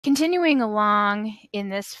Continuing along in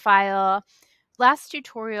this file, last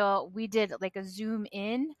tutorial we did like a zoom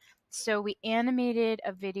in. So we animated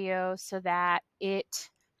a video so that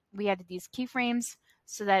we added these keyframes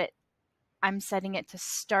so that I'm setting it to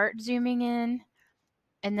start zooming in,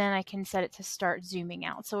 and then I can set it to start zooming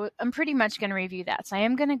out. So I'm pretty much going to review that. So I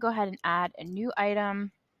am going to go ahead and add a new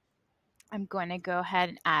item. I'm going to go ahead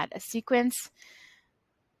and add a sequence,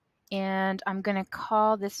 and I'm going to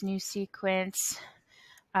call this new sequence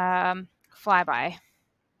flyby.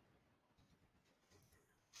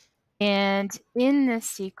 And in this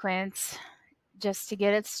sequence, just to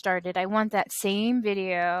get it started, I want that same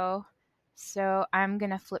video. So I'm going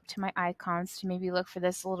to flip to my icons to maybe look for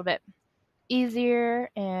this a little bit easier.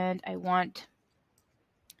 And I want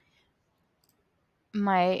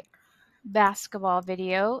my basketball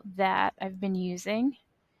video that I've been using.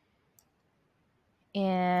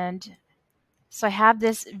 And so I have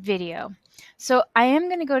this video. So I am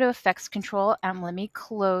going to go to effects control and let me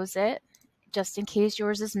close it just in case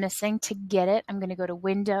yours is missing. To get it, I'm going to go to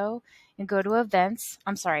window and go to events.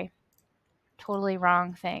 I'm sorry, totally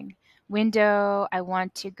wrong thing. Window, I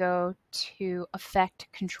want to go to effect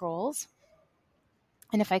controls.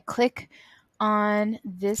 And if I click on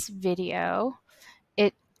this video,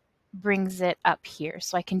 it brings it up here.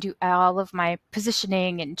 So I can do all of my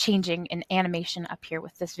positioning and changing and animation up here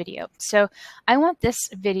with this video. So I want this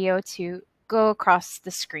video to go across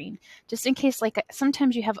the screen, just in case, like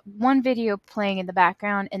sometimes you have one video playing in the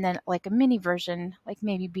background and then like a mini version, like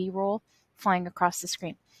maybe B-roll flying across the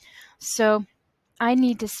screen. So I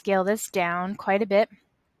need to scale this down quite a bit,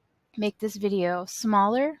 make this video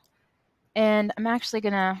smaller, and I'm actually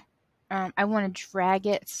gonna I want to drag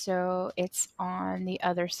it so it's on the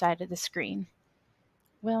other side of the screen.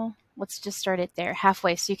 Well, let's just start it there,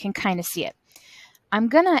 halfway, so you can kind of see it. I'm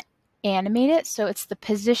gonna animate it so it's the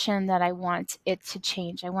position that I want it to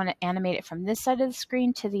change. I want to animate it from this side of the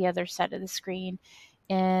screen to the other side of the screen.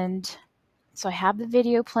 And so I have the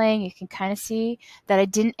video playing. You can kind of see that I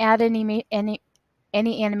didn't add any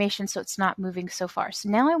animation, so it's not moving so far. So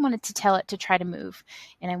now I wanted to tell it to try to move,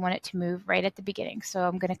 and I want it to move right at the beginning. So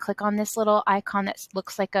I'm going to click on this little icon that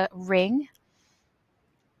looks like a ring,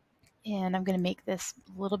 and I'm going to make this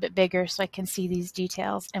a little bit bigger so I can see these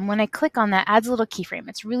details. And when I click on that, adds a little keyframe.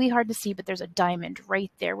 It's really hard to see, but there's a diamond right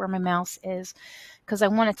there where my mouse is, because I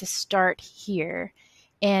want it to start here.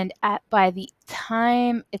 And by the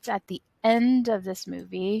time it's at the end of this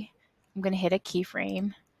movie, I'm going to hit a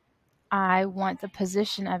keyframe. I want the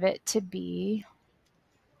position of it to be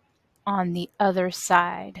on the other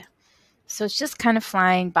side. So it's just kind of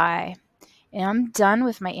flying by. And I'm done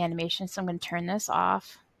with my animation, so I'm going to turn this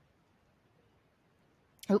off.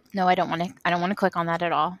 Oh, no, I don't want to click on that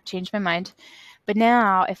at all. Change my mind. But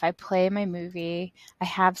now if I play my movie, I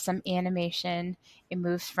have some animation. It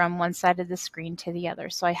moves from one side of the screen to the other.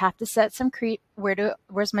 So I have to set some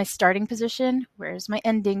where's my starting position? Where's my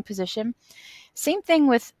ending position? Same thing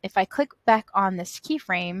with if I click back on this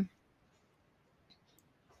keyframe,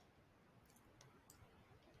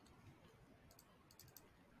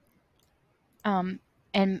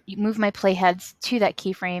 and move my playheads to that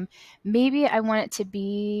keyframe, maybe I want it to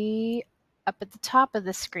be up at the top of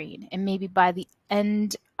the screen, and maybe by the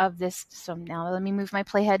end of this. So now let me move my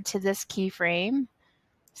playhead to this keyframe.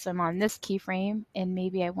 So I'm on this keyframe, and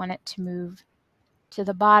maybe I want it to move to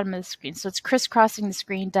the bottom of the screen. So it's crisscrossing the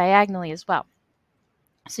screen diagonally as well.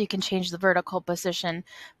 So you can change the vertical position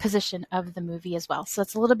of the movie as well. So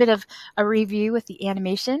it's a little bit of a review with the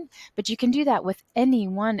animation, but you can do that with any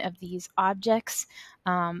one of these objects.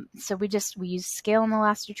 So we used scale in the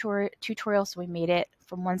last tutorial, so we made it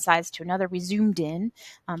from one size to another. We zoomed in,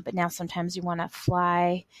 but now sometimes you want to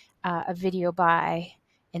fly a video by,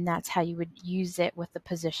 and that's how you would use it with the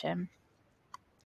position.